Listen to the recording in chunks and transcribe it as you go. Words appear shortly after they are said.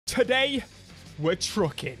Today, we're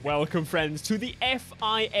trucking. Welcome, friends, to the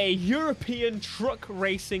FIA European Truck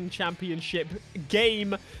Racing Championship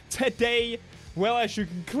game. Today, well, as you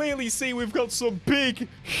can clearly see, we've got some big,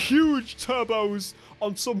 huge turbos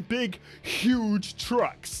on some big, huge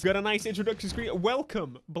trucks. Got a nice introduction screen.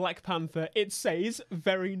 Welcome, Black Panther. It says,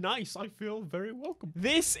 very nice. I feel very welcome.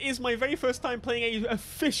 This is my very first time playing an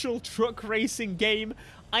official truck racing game.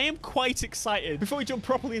 I am quite excited. Before we jump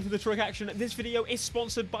properly into the truck action, this video is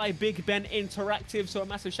sponsored by Big Ben Interactive, so a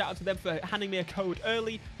massive shout out to them for handing me a code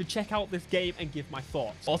early to check out this game and give my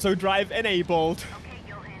thoughts. Auto drive enabled. Okay,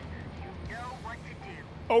 Johan, you know what to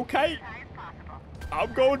do. Okay. As high as possible.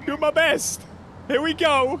 I'm going to do my best. Here we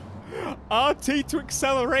go. RT to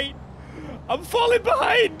accelerate. I'm falling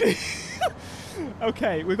behind.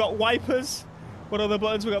 Okay, we've got wipers. What other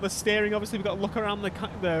buttons? We've got the steering, obviously. We've got to look around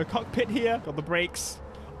the cockpit here. Got the brakes.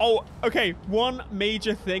 Oh, okay. One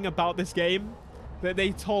major thing about this game that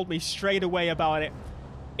they told me straight away about it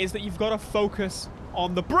is that you've got to focus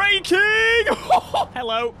on the braking.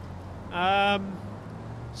 Hello.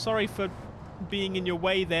 Sorry for being in your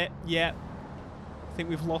way there. Yeah. I think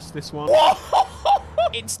we've lost this one.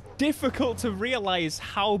 It's difficult to realize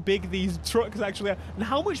how big these trucks actually are and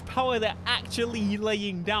how much power they're actually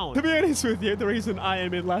laying down. To be honest with you, the reason I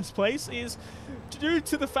am in last place is due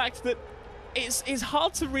to the fact that it's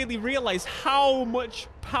hard to really realize how much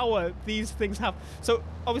power these things have. So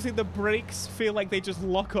obviously the brakes feel like they just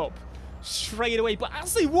lock up straight away, but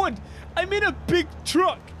as they would, I'm in a big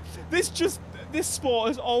truck. This sport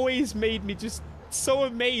has always made me just so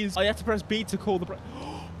amazed. Oh, you have to press B to call the brake.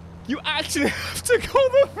 You actually have to call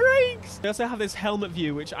the brakes. They also have this helmet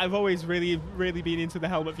view, which I've always really been into the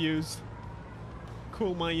helmet views.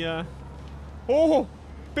 Cool, my oh,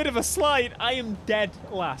 bit of a slide. I am dead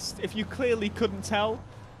last. If you clearly couldn't tell,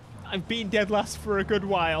 I've been dead last for a good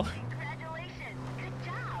while. Congratulations. Good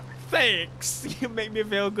job. Thanks. You make me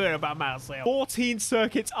feel good about myself. 14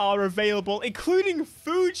 circuits are available, including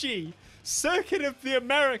Fuji. Circuit of the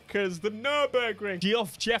Americas, the Nürburgring.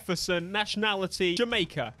 Geoff Jefferson, nationality,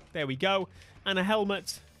 Jamaica. There we go. And a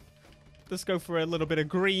helmet. Let's go for a little bit of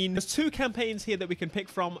green. There's two campaigns here that we can pick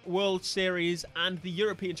from, World Series and the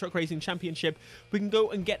European Truck Racing Championship. We can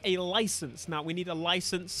go and get a license. Now, we need a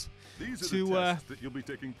license These are to... the tests that you'll be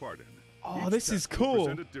taking part in. Oh, Each this is test will cool.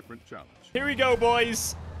 present a different challenge. Here we go,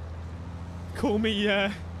 boys. Call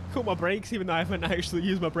my brakes, even though I haven't actually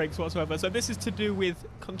used my brakes whatsoever. So this is to do with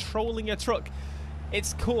controlling a truck.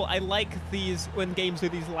 It's cool. I like these when games do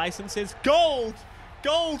these licenses. Gold!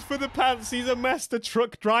 Gold for the pants. He's a master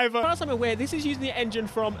truck driver. As far as I'm aware, this is using the engine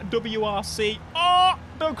from WRC. Oh,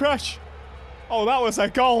 don't crash. Oh, that was a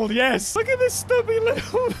gold, yes. Look at this stubby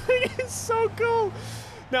little thing. It's so cool.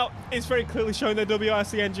 Now, it's very clearly showing the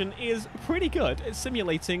WRC engine is pretty good. It's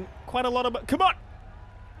simulating quite a lot of... Come on!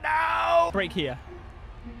 No! Brake here.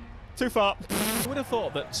 Too far. I would have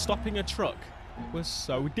thought that stopping a truck was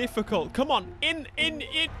so difficult. Come on. In.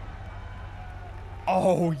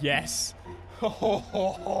 Oh, yes.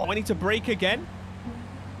 I need to brake again.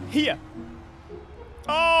 Here.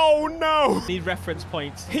 Oh, no. Need reference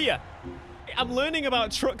points. Here. I'm learning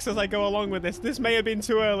about trucks as I go along with this. This may have been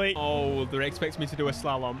too early. Oh, they expect me to do a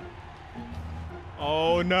slalom.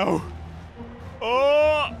 Oh, no.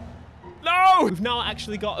 Oh. No! We've now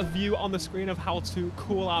actually got a view on the screen of how to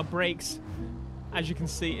cool our brakes. As you can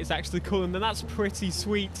see, it's actually cool, and then that's pretty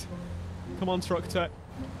sweet. Come on, truck.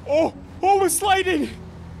 Oh! Oh, we're sliding!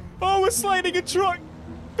 Oh, we're sliding a truck!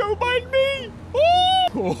 Don't mind me!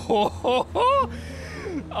 Oh!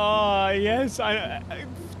 Oh, yes. I'm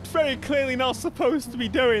very clearly not supposed to be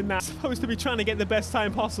doing that. Supposed to be trying to get the best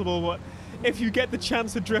time possible, but if you get the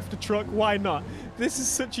chance to drift a truck, why not? This is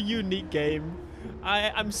such a unique game.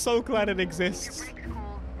 I'm so glad it exists.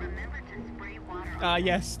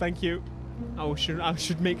 Yes, thank you. I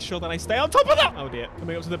should make sure that I stay on top of that. Oh dear,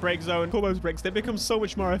 coming up to the brake zone. Pull those brakes. They become so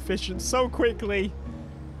much more efficient so quickly.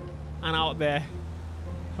 And out there.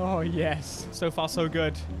 Oh yes, so far so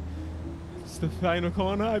good. It's the final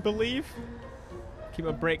corner, I believe. Keep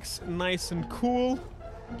my brakes nice and cool.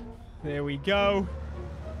 There we go.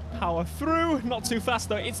 Power through. Not too fast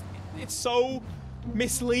though. It's so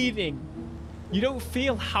misleading. You don't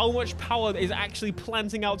feel how much power is actually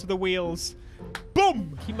planting out to the wheels.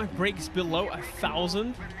 Boom! Keep my brakes below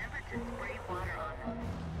 1,000.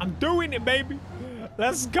 I'm doing it, baby.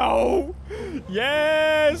 Let's go.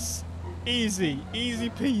 Yes. Easy. Easy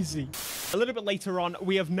peasy. A little bit later on,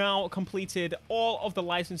 we have now completed all of the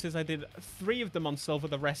licenses. I did 3 of them on silver,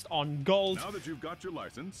 the rest on gold. Now that you've got your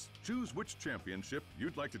license, choose which championship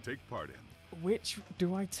you'd like to take part in. Which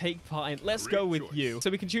do I take part in? Let's Great go with choice. you. So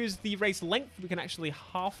we can choose the race length. We can actually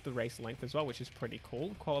half the race length as well, which is pretty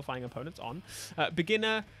cool. Qualifying opponents on.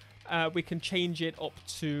 Beginner, we can change it up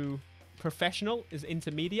to professional is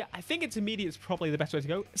intermediate. I think intermediate is probably the best way to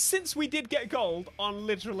go, since we did get gold on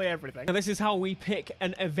literally everything. And this is how we pick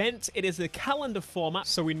an event. It is a calendar format.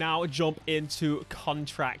 So we now jump into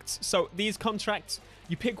contracts. So these contracts,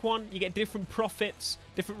 you pick one, you get different profits,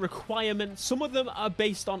 different requirements. Some of them are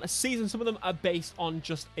based on a season. Some of them are based on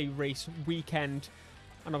just a race weekend.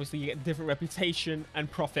 And obviously you get different reputation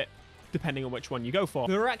and profit depending on which one you go for.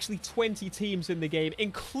 There are actually 20 teams in the game,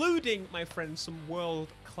 including, my friends, some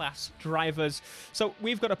world-class drivers. So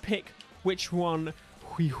we've got to pick which one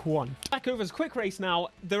we want. Back over as quick race now.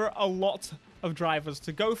 There are a lot of drivers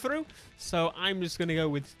to go through. So I'm just going to go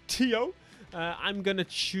with Tio. I'm going to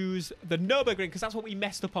choose the Nürburgring because that's what we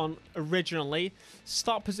messed up on originally.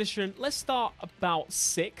 Start position. Let's start about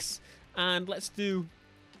 6. And let's do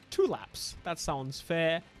 2 laps. That sounds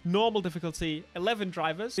fair. Normal difficulty, 11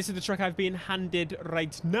 drivers. This is the truck I've been handed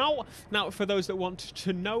right now. Now, for those that want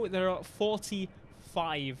to know, there are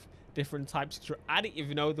 45 different types of truck. I didn't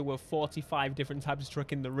even know there were 45 different types of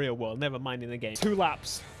truck in the real world. Never mind in the game. 2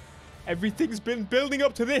 laps. Everything's been building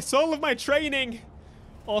up to this. All of my training.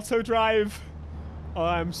 Auto drive. Oh,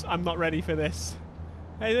 I'm not ready for this.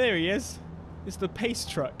 Hey, there he is. It's the pace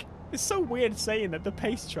truck. It's so weird saying that, the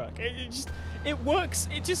pace truck. It works.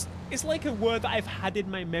 It's like a word that I've had in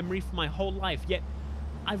my memory for my whole life, yet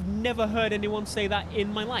I've never heard anyone say that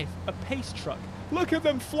in my life. A pace truck. Look at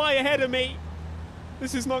them fly ahead of me.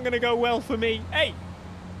 This is not going to go well for me. Hey,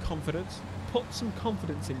 confidence. Put some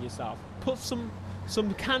confidence in yourself. Put some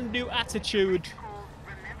can-do attitude.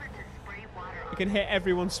 You can hear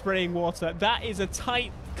everyone spraying water. That is a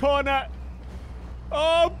tight corner.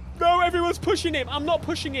 Oh, no, everyone's pushing him. I'm not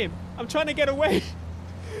pushing him. I'm trying to get away.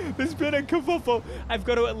 There's been a kerfuffle. I've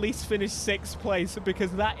got to at least finish 6th place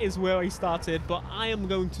because that is where I started. But I am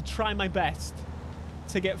going to try my best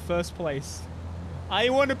to get 1st place. I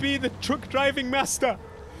want to be the truck driving master.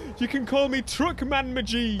 You can call me Truckman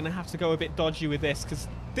Maji. I'm going to have to go a bit dodgy with this because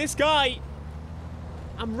this guy,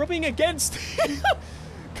 I'm rubbing against him.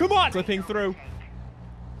 Come on. Flipping through.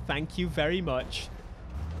 Thank you very much.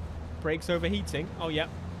 Brakes overheating. Oh, yeah.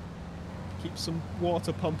 Keep some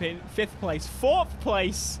water pumping. 5th place. 4th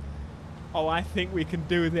place. Oh, I think we can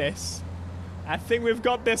do this. I think we've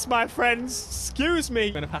got this, my friends. Excuse me.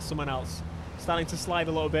 I'm going to pass someone else. Starting to slide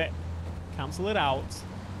a little bit. Cancel it out.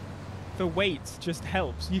 The weight just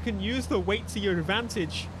helps. You can use the weight to your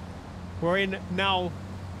advantage. We're in now.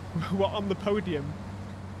 We're on the podium.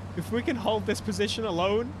 If we can hold this position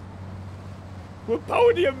alone, we're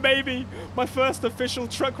podium, baby. My first official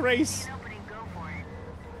truck race.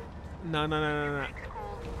 No.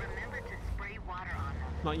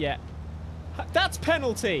 Not yet. That's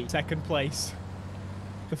penalty. 2nd place.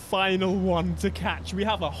 The final one to catch. We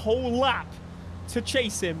have a whole lap to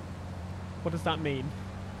chase him. What does that mean?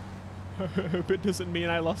 I hope it doesn't mean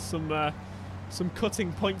I lost some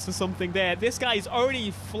cutting points or something there. This guy's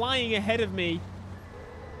already flying ahead of me.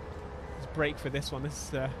 Let's brake for this one. This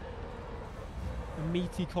is a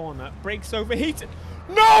meaty corner. Brakes overheated.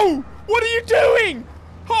 No! What are you doing?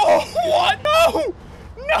 Oh, what? No!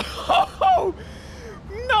 No!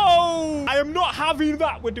 No! I am not having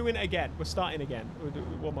that. We're doing it again. We're starting again. We'll do it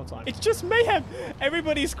one more time. It's just mayhem.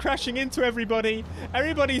 Everybody's crashing into everybody.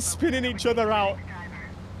 Everybody's spinning each other out.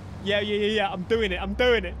 Yeah. I'm doing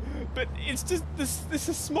it. But it's just this is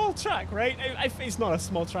a small track, right? It's not a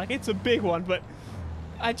small track. It's a big one, but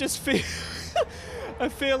I just feel... I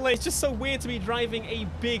feel like it's just so weird to be driving a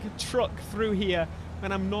big truck through here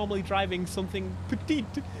when I'm normally driving something petite.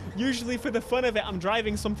 Usually for the fun of it, I'm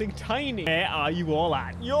driving something tiny. Where are you all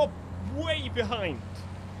at? You're way behind.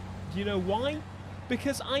 Do you know why?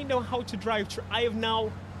 Because I know how to drive. I have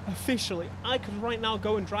now officially, I could right now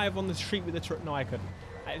go and drive on the street with a truck. No, I couldn't.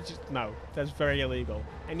 No, that's very illegal.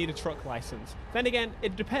 I need a truck license. Then again,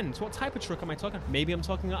 it depends. What type of truck am I talking? Maybe I'm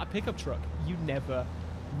talking about a pickup truck. You never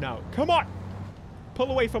know. Come on. Pull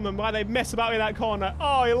away from them while they mess about in that corner.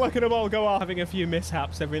 Oh, you look at them all go off. Having a few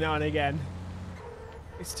mishaps every now and again.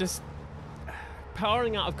 It's just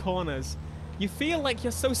powering out of corners. You feel like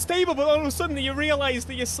you're so stable, but all of a sudden you realize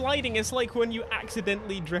that you're sliding. It's like when you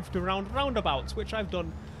accidentally drift around roundabouts, which I've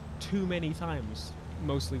done too many times.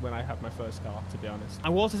 Mostly when I have my first car, to be honest. My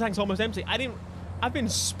water tank's almost empty. I've been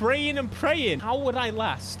spraying and praying. How would I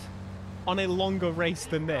last on a longer race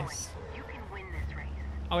than this?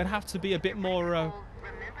 I would have to be a bit more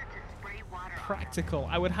practical.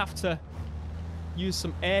 I would have to use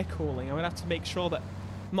some air cooling. I would have to make sure that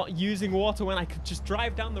not using water when I could just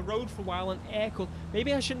drive down the road for a while and air cool.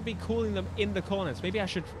 Maybe I shouldn't be cooling them in the corners. Maybe I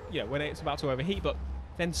should, you know, when it's about to overheat, but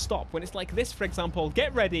then stop. When it's like this, for example,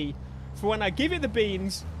 get ready for when I give it the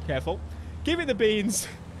beans. Careful. Give it the beans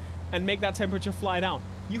and make that temperature fly down.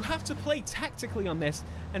 You have to play tactically on this,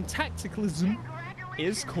 and tacticalism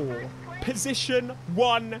is cool. Position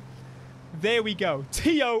 1. There we go.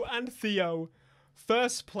 Tio and Theo.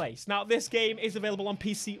 First place. Now, this game is available on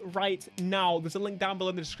PC right now. There's a link down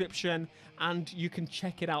below in the description, and you can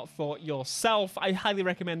check it out for yourself. I highly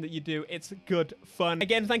recommend that you do. It's good fun.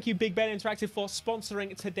 Again, thank you, Big Ben Interactive, for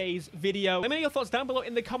sponsoring today's video. Let me know your thoughts down below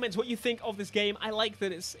in the comments, what you think of this game. I like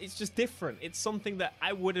that it's just different. It's something that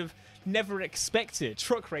I would have never expected.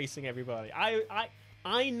 Truck racing, everybody.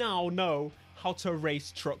 I now know how to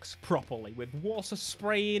race trucks properly with water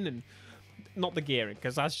spraying and not the gearing,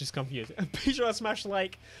 because that's just confusing. Be sure to smash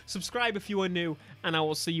like, subscribe if you are new, and I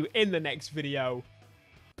will see you in the next video.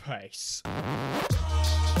 Peace.